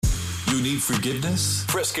You need forgiveness?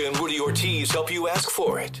 Fresca and Rudy Ortiz help you ask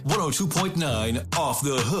for it. 102.9 Off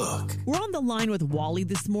the Hook. We're on the line with Wally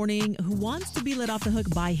this morning, who wants to be let off the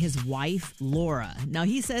hook by his wife, Laura. Now,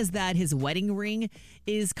 he says that his wedding ring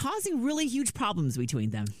is causing really huge problems between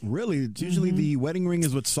them. Really? It's usually the wedding ring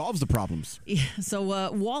is what solves the problems. Yeah,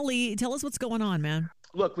 so, Wally, tell us what's going on, man.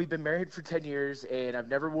 Look, we've been married for 10 years, and I've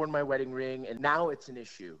never worn my wedding ring, and now it's an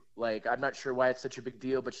issue. Like, I'm not sure why it's such a big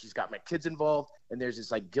deal, but she's got my kids involved, and there's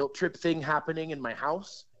this, guilt trip thing happening in my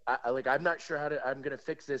house. I'm not sure I'm going to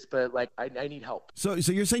fix this, but, I need help. So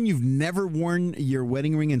you're saying you've never worn your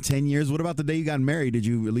wedding ring in 10 years? What about the day you got married? Did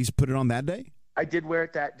you at least put it on that day? I did wear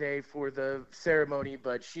it that day for the ceremony,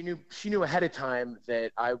 but she knew ahead of time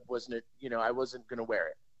that I wasn't going to wear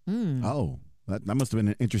it. Mm. Oh. That must have been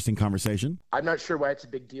an interesting conversation. I'm not sure why it's a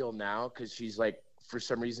big deal now because she's for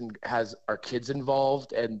some reason has our kids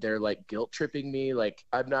involved and they're guilt tripping me.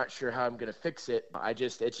 I'm not sure how I'm going to fix it.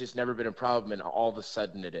 It's just never been a problem and all of a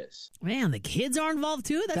sudden it is. Man, the kids are involved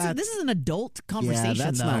too? This is an adult conversation, yeah,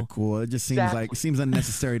 that's though. Not cool. It just seems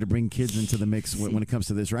unnecessary to bring kids into the mix when it comes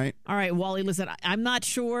to this, right? All right, Wally, listen, I'm not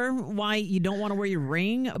sure why you don't want to wear your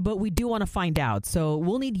ring, but we do want to find out. So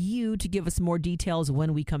we'll need you to give us more details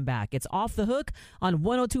when we come back. It's Off the Hook on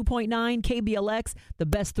 102.9 KBLX, the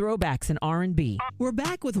best throwbacks in R&B. We're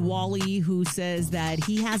back with Wally, who says that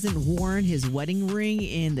he hasn't worn his wedding ring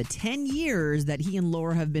in the 10 years that he and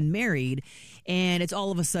Laura have been married, and it's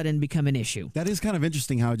all of a sudden become an issue. That is kind of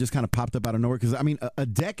interesting how it just kind of popped up out of nowhere, because, a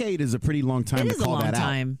decade is a pretty long time to call that out. It is a long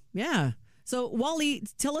time, yeah. So, Wally,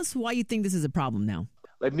 tell us why you think this is a problem now.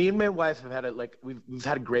 Me and my wife have had we've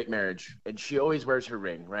had a great marriage, and she always wears her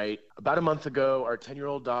ring, right? About a month ago, our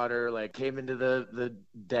 10-year-old daughter came into the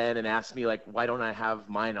den and asked me why don't I have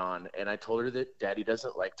mine on? And I told her that Daddy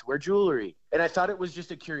doesn't like to wear jewelry. And I thought it was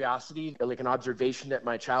just a curiosity, an observation that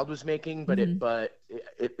my child was making, but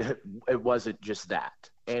it wasn't just that.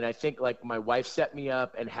 And I think my wife set me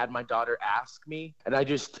up and had my daughter ask me, and I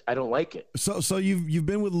don't like it. So you've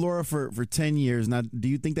been with Laura for 10 years now. Do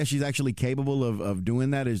you think that she's actually capable of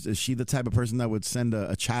doing that? Is she the type of person that would send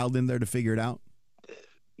a child in there to figure it out?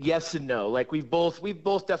 Yes and no. We've both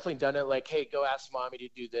definitely done it. Hey, go ask mommy to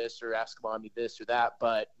do this or ask mommy this or that.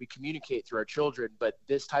 But we communicate through our children. But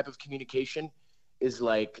this type of communication is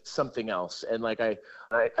something else. And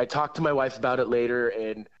I talked to my wife about it later,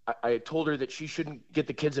 and I told her that she shouldn't get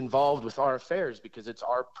the kids involved with our affairs because it's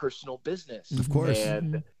our personal business. Of course.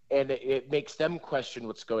 And it makes them question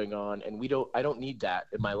what's going on, and I don't need that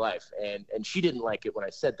in my life. And she didn't like it when I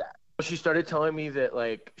said that. She started telling me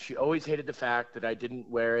that she always hated the fact that I didn't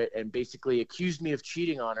wear it and basically accused me of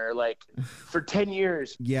cheating on her for 10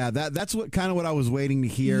 years. Yeah, that's what I was waiting to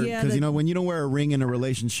hear, because when you don't wear a ring in a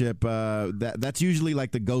relationship, that's usually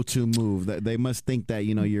the go-to move. That they must think that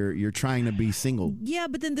you're trying to be single. Yeah,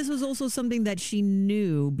 but then this was also something that she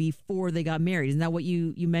knew before they got married. Isn't that what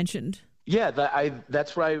you mentioned? Yeah,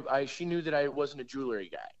 that's why she knew that I wasn't a jewelry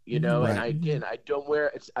guy, Right. And I don't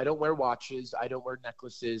wear watches, I don't wear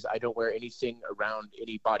necklaces, I don't wear anything around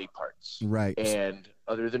any body parts. Right. And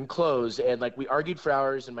other than clothes, and we argued for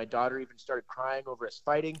hours, and my daughter even started crying over us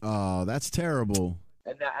fighting. Oh, that's terrible.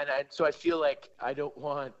 So I feel I don't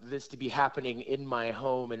want this to be happening in my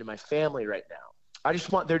home and in my family right now. I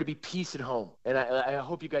just want there to be peace at home, and I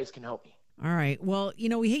hope you guys can help me. All right. Well,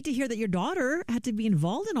 we hate to hear that your daughter had to be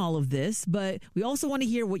involved in all of this, but we also want to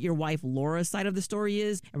hear what your wife Laura's side of the story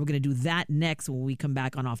is, and we're going to do that next when we come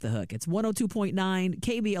back on Off the Hook. It's 102.9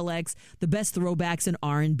 KBLX, the best throwbacks in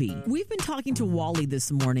R&B. We've been talking to Wally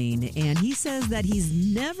this morning, and he says that he's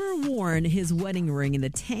never worn his wedding ring in the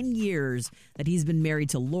 10 years that he's been married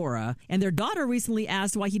to Laura, and their daughter recently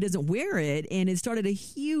asked why he doesn't wear it, and it started a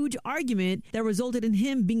huge argument that resulted in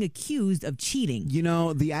him being accused of cheating.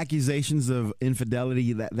 The accusations of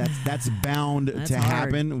infidelity, that's bound to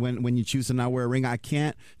happen when you choose to not wear a ring. I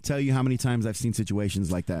can't tell you how many times I've seen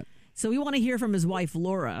situations like that. So we want to hear from his wife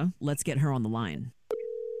Laura. Let's get her on the line.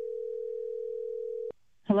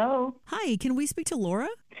 Hello. Hi, can we speak to Laura?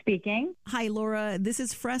 Speaking. Hi, Laura. This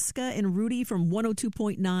is Fresca and Rudy from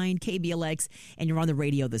 102.9 KBLX, and you're on the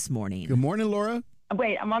radio this morning. Good morning, Laura.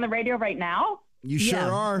 Wait, I'm on the radio right now? You sure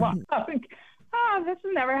are. Well, this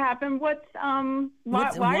has never happened. Why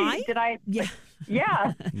did I? Yeah.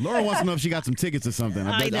 Yeah. Laura wants to know if she got some tickets or something.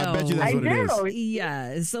 I bet you that's what it is.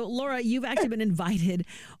 Yeah. So, Laura, you've actually been invited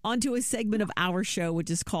onto a segment of our show, which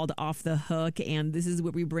is called Off the Hook. And this is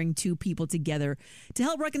where we bring two people together to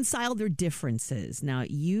help reconcile their differences. Now,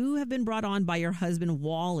 you have been brought on by your husband,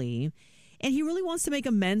 Wally. And he really wants to make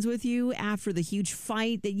amends with you after the huge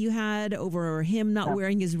fight that you had over him not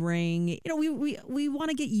wearing his ring. You know, we want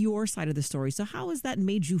to get your side of the story. So how has that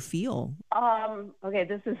made you feel? Okay,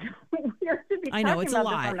 this is weird to be I know, talking it's a about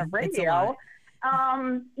lot. this on the It's a radio. lot.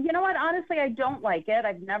 You know what? Honestly, I don't like it.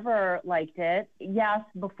 I've never liked it. Yes,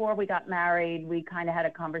 before we got married, we kind of had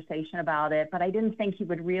a conversation about it, but I didn't think he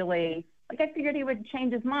would really, like, I figured he would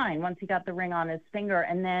change his mind once he got the ring on his finger.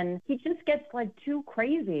 And then he just gets like too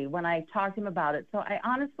crazy when I talk to him about it. So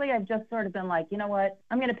I've just sort of been like, you know what?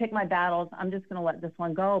 I'm going to pick my battles. I'm just going to let this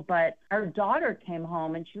one go. But our daughter came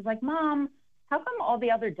home and she was like, Mom, how come all the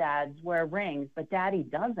other dads wear rings, but Daddy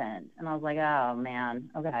doesn't? And I was like, oh, man,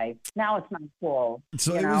 okay. Now it's not cool.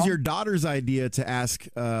 So it was your daughter's idea to ask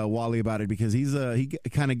Wally about it because he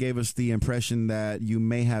kind of gave us the impression that you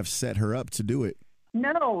may have set her up to do it.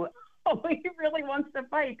 No. Oh, he really wants to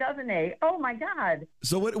fight, doesn't he? Oh, my God.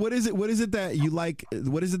 So what is it that you like?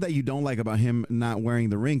 What is it that you don't like about him not wearing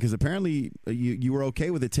the ring? Because apparently you were okay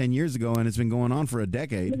with it 10 years ago, and it's been going on for a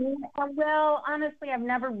decade. Well, honestly, I've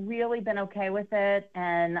never really been okay with it,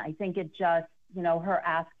 and I think it just, you know, her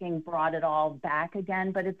asking brought it all back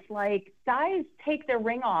again. But it's like guys take their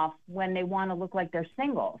ring off when they want to look like they're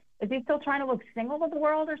single. Is he still trying to look single to the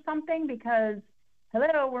world or something? Because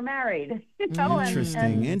hello, we're married. You know,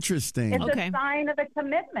 Interesting. It's a sign of a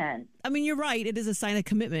commitment. I mean, you're right. It is a sign of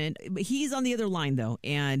commitment. But he's on the other line, though,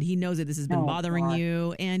 and he knows that this has been bothering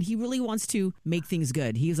you, and he really wants to make things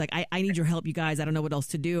good. He's like, I need your help, you guys. I don't know what else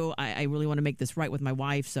to do. I really want to make this right with my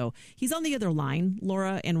wife. So he's on the other line,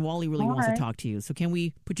 Laura, and Wally really wants to talk to you. So can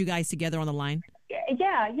we put you guys together on the line?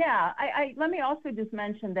 Yeah. Let me also just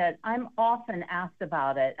mention that I'm often asked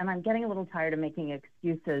about it, and I'm getting a little tired of making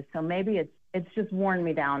excuses. So maybe it's just worn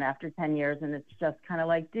me down after 10 years, and it's just kind of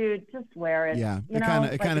like, dude, just wear it. Yeah,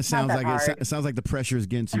 it kind of sounds like it sounds like the pressure is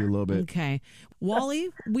getting to you a little bit. Okay, Wally,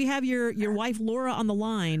 we have your wife Laura on the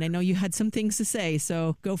line. I know you had some things to say,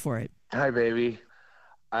 so go for it. Hi, baby.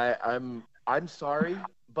 I'm sorry,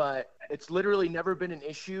 but it's literally never been an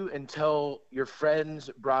issue until your friends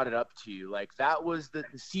brought it up to you. Like, that was the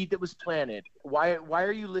seed that was planted. Why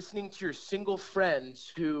are you listening to your single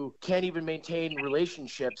friends who can't even maintain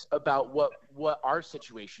relationships about what our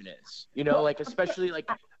situation is? You know, like, especially like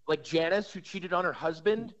Janice, who cheated on her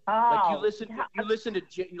husband. Like, you listen to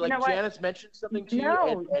Janice mentioned something to you.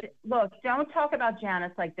 No, look, don't talk about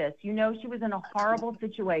Janice like this. You know, she was in a horrible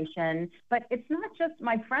situation, but it's not just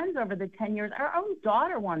my friends over the 10 years. Our own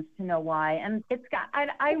daughter wants to know why, and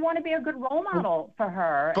I want to be a good role model for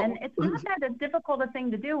her, and it's not that difficult a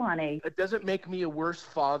thing to do, honey. It doesn't make me a worse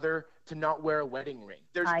father to not wear a wedding ring.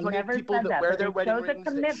 There's plenty of people that wear their wedding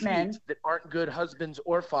rings that aren't good husbands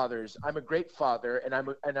or fathers. I'm a great father, and I'm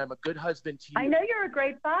a good husband to you. I know you're a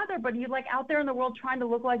great father, but you like out there in the world trying to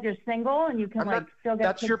look like you're single and you can still get.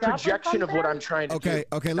 That's your projection of what I'm trying to do.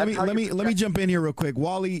 Okay. Let me jump in here real quick,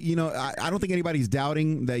 Wally. You know, I don't think anybody's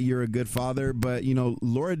doubting that you're a good father, but you know,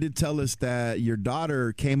 Laura did tell us that your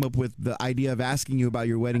daughter came up with the idea of asking you about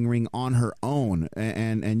your wedding ring on her own,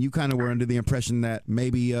 and you kind of were under the impression that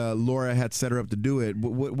maybe Laura had set her up to do it.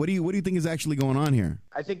 What do you think is actually going on here?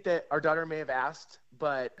 I think that our daughter may have asked,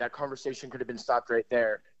 but that conversation could have been stopped right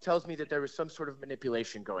there. Tells me that there was some sort of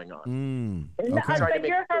manipulation going on. But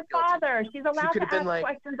you're her father. She's allowed to ask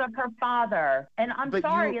questions of her father. And I'm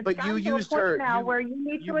sorry, it's gotten to a point now where you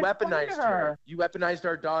need to explain to her. You weaponized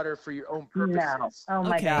our daughter for your own purposes. No. Oh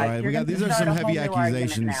my God. All right, these are some heavy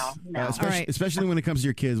accusations, especially when it comes to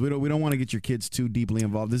your kids. We don't want to get your kids too deeply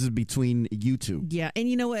involved. This is between you two. Yeah, and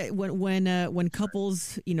you know what? When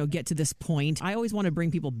couples get to this point, I always want to bring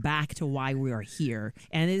people back to why we are here,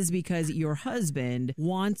 and it is because your husband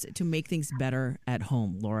wants to make things better at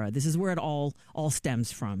home, Laura. This is where it all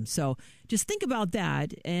stems from. So just think about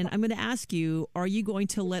that, and I'm going to ask you, are you going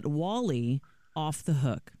to let Wally off the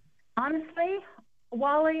hook? Honestly,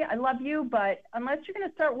 Wally, I love you, but unless you're going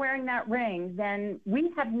to start wearing that ring, then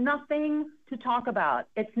we have nothing to talk about.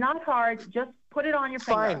 It's not hard. Just put it on your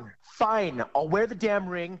finger. Fine. I'll wear the damn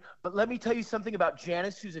ring, but let me tell you something about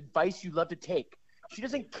Janice, whose advice you love to take. She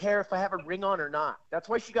doesn't care if I have a ring on or not. That's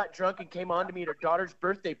why she got drunk and came on to me at her daughter's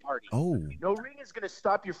birthday party. Oh. No ring is going to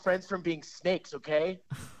stop your friends from being snakes, okay?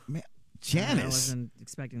 Man, Janice. I wasn't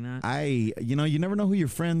expecting that. You never know who your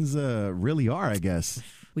friends really are, I guess.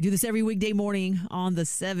 We do this every weekday morning on the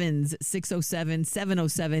 7s, 607,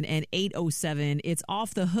 707, and 807. It's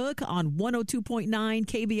Off the Hook on 102.9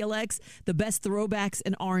 KBLX, the best throwbacks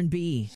in R&B.